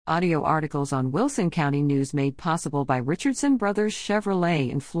Audio articles on Wilson County News made possible by Richardson Brothers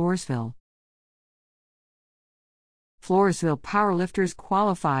Chevrolet in Floresville. Floresville powerlifters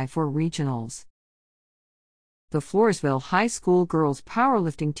qualify for regionals. The Floresville High School girls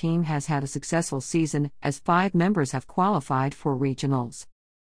powerlifting team has had a successful season as 5 members have qualified for regionals.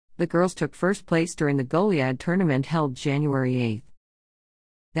 The girls took first place during the Goliad tournament held January 8.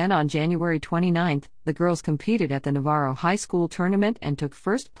 Then on January 29, the girls competed at the Navarro High School tournament and took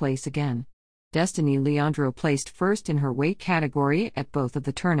first place again. Destiny Leandro placed first in her weight category at both of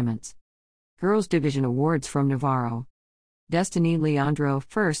the tournaments. Girls Division Awards from Navarro. Destiny Leandro,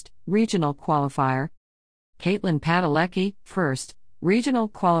 first, regional qualifier. Caitlin Padalecki, first, regional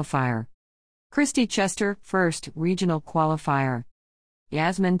qualifier. Christy Chester, first, regional qualifier.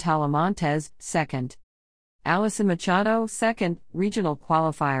 Yasmin Talamontes, second. Allison Machado, second, regional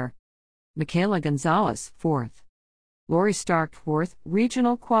qualifier. Michaela Gonzalez, fourth. Lori Stark, fourth,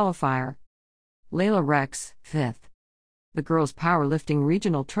 regional qualifier. Layla Rex, fifth. The girls' powerlifting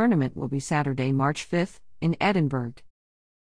regional tournament will be Saturday, March 5, in Edinburgh.